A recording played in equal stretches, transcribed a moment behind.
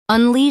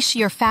Unleash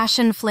your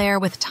fashion flair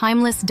with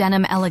timeless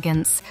denim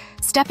elegance.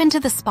 Step into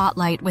the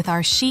spotlight with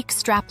our chic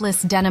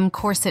strapless denim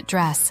corset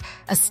dress,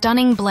 a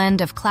stunning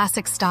blend of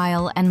classic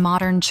style and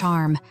modern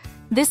charm.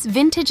 This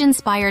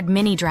vintage-inspired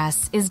mini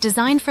dress is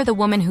designed for the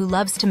woman who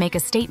loves to make a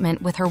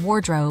statement with her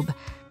wardrobe.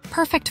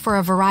 Perfect for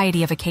a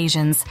variety of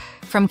occasions,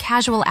 from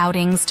casual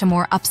outings to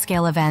more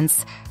upscale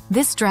events,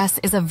 this dress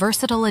is a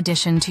versatile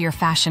addition to your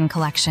fashion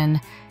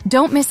collection.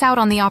 Don't miss out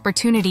on the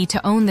opportunity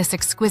to own this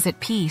exquisite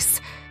piece.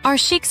 Our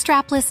chic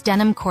strapless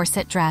denim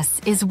corset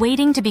dress is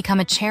waiting to become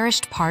a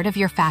cherished part of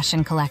your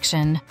fashion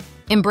collection.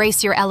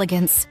 Embrace your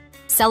elegance,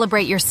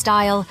 celebrate your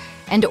style,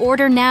 and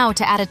order now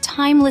to add a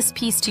timeless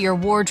piece to your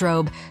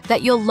wardrobe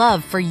that you'll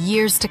love for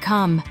years to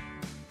come.